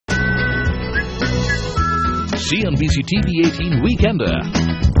CNBC TV 18 Weekender.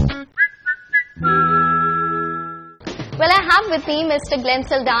 Well, I have with me Mr. Glenn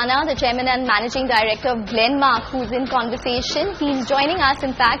Saldanha, the Chairman and Managing Director of GLENMARK, who's in conversation. He's joining us,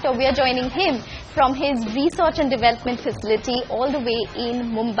 in fact, or we are joining him from his research and development facility all the way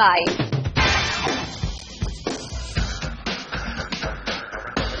in Mumbai.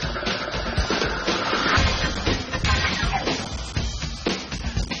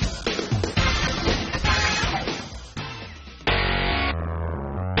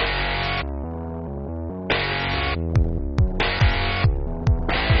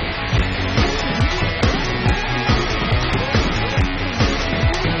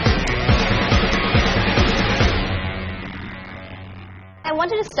 I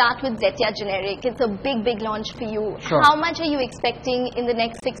wanted to start with Zetia Generic. It's a big launch for you. Sure. How much are you expecting in the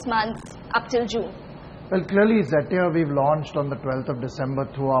next 6 months up till June? Well, clearly Zetia we've launched on the 12th of December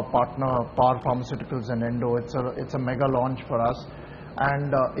through our partner Power Pharmaceuticals and Endo. It's a mega launch for us.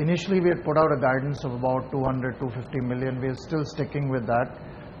 And initially we had put out a guidance of about 200-250 million. We're still sticking with that.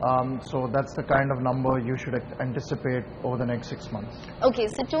 So that's the kind of number you should anticipate over the next 6 months. Okay,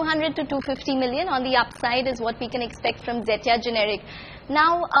 so 200 to 250 million on the upside is what we can expect from Zetia Generic.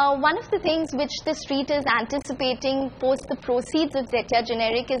 Now, one of the things which the street is anticipating post the proceeds of Zetia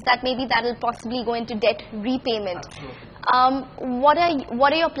Generic is that maybe that will possibly go into debt repayment. What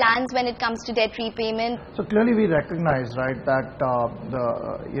are your plans when it comes to debt repayment? So clearly we recognize, right, that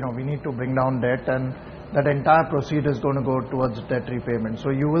we need to bring down debt, and that entire proceed is going to go towards debt repayment.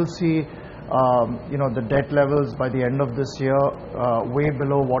 So you will see, the debt levels by the end of this year way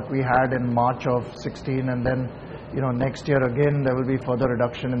below what we had in March of 16, and then, next year again there will be further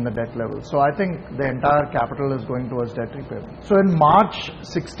reduction in the debt levels. So I think the entire capital is going towards debt repayment. So in March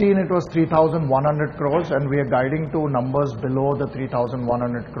 16 it was 3,100 crores, and we are guiding to numbers below the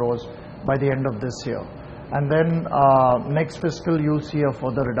 3,100 crores by the end of this year. And then next fiscal you'll see a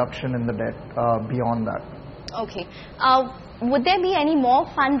further reduction in the debt beyond that. Okay. Would there be any more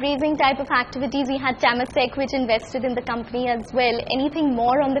fundraising type of activities? We had Temasek, which invested in the company as well. Anything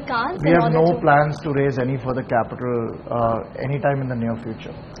more on the cards? We have no plans to raise any further capital anytime in the near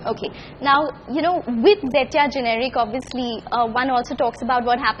future. Okay. Now, with Zetia Generic, obviously, one also talks about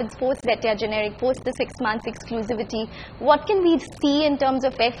what happens post Zetia Generic, post the 6 months exclusivity. What can we see in terms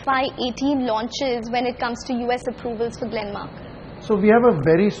of FY18 launches when it comes to US approvals for GLENMARK? So we have a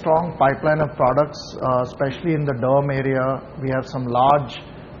very strong pipeline of products, especially in the derm area. We have some large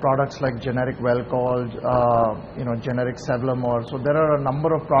products like generic Welchol, generic Sevlamor. So there are a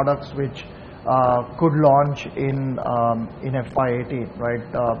number of products which could launch in FY18, right,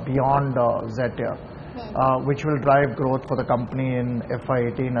 beyond Zetia, which will drive growth for the company in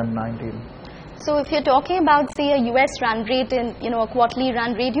FY18 and 19. So if you're talking about, say, a US run rate and, a quarterly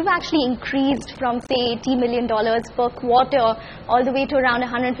run rate, you've actually increased from, say, $80 million per quarter all the way to around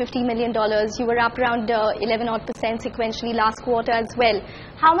 $150 million. You were up around 11% sequentially last quarter as well.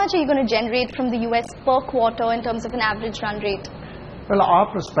 How much are you going to generate from the US per quarter in terms of an average run rate? Well,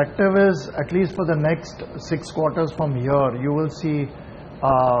 our perspective is, at least for the next 6 quarters from here, you will see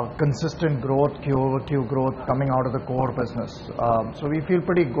consistent growth, Q-over-Q growth coming out of the core business. So we feel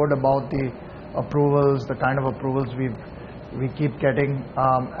pretty good about the approvals, the kind of approvals we keep getting,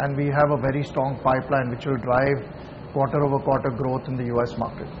 and we have a very strong pipeline which will drive quarter-over-quarter growth in the US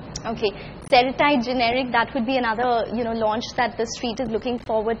market. Okay, Seretide Generic, that would be another launch that the street is looking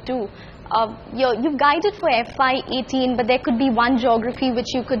forward to. You've guided for FY18, but there could be one geography which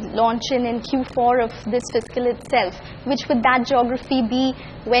you could launch in Q4 of this fiscal itself. Which would that geography be?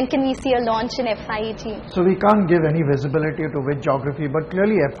 When can we see a launch in FY18? So we can't give any visibility to which geography, but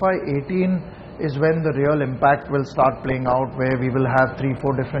clearly FY18 is when the real impact will start playing out, where we will have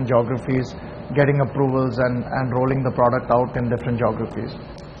 3-4 different geographies getting approvals and rolling the product out in different geographies.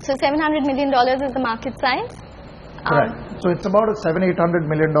 So $700 million is the market size? Correct. So it's about a $700-800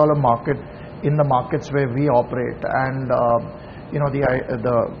 million market in the markets where we operate, and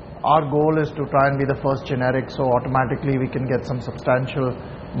our goal is to try and be the first generic, so automatically we can get some substantial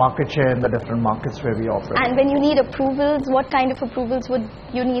market share in the different markets where we operate. And when you need approvals, what kind of approvals would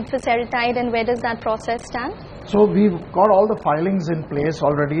you need for Seretide, and where does that process stand? So we've got all the filings in place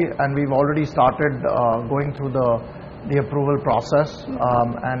already, and we've already started going through the approval process,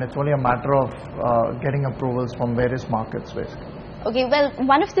 and it's only a matter of getting approvals from various markets basically. Okay, well,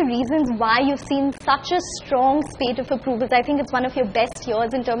 one of the reasons why you've seen such a strong spate of approvals, I think it's one of your best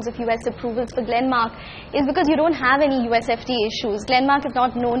years in terms of US approvals for GLENMARK, is because you don't have any US FDA issues. GLENMARK is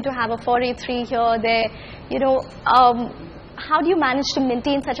not known to have a 483 here, there. How do you manage to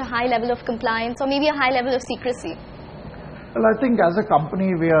maintain such a high level of compliance, or maybe a high level of secrecy? Well, I think as a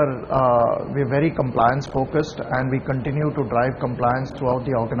company we're very compliance focused, and we continue to drive compliance throughout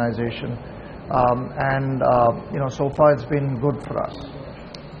the organization. So far it's been good for us.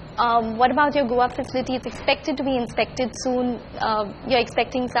 What about your Goa facility? It's expected to be inspected soon. You're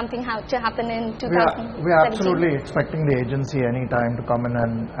expecting something to happen in 2017? We are absolutely expecting the agency anytime to come in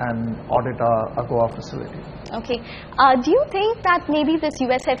and audit our Goa facility. Okay. Do you think that maybe this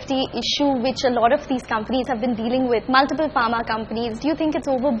USFDA issue, which a lot of these companies have been dealing with, multiple pharma companies, do you think it's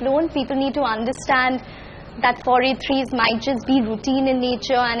overblown? People need to understand that 483s might just be routine in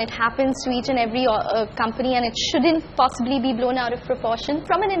nature, and it happens to each and every company, and it shouldn't possibly be blown out of proportion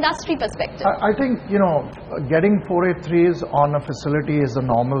from an industry perspective. I think, getting 483s on a facility is a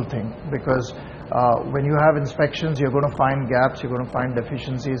normal thing, because when you have inspections, you're going to find gaps, you're going to find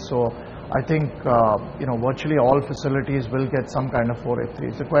deficiencies. So I think, virtually all facilities will get some kind of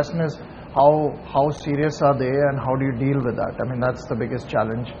 483s. The question is, how serious are they, and how do you deal with that? I mean, that's the biggest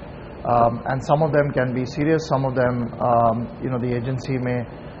challenge. And some of them can be serious, some of them, the agency may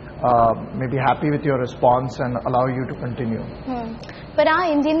be happy with your response and allow you to continue. But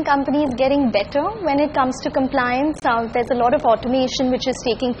are Indian companies getting better when it comes to compliance? There's a lot of automation which is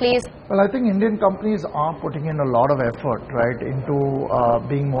taking place. Well, I think Indian companies are putting in a lot of effort, right, into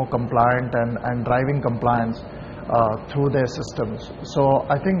being more compliant and driving compliance through their systems. So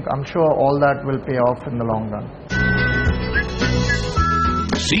I'm sure all that will pay off in the long run.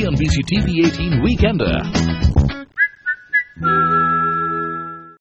 CNBC TV 18 Weekender.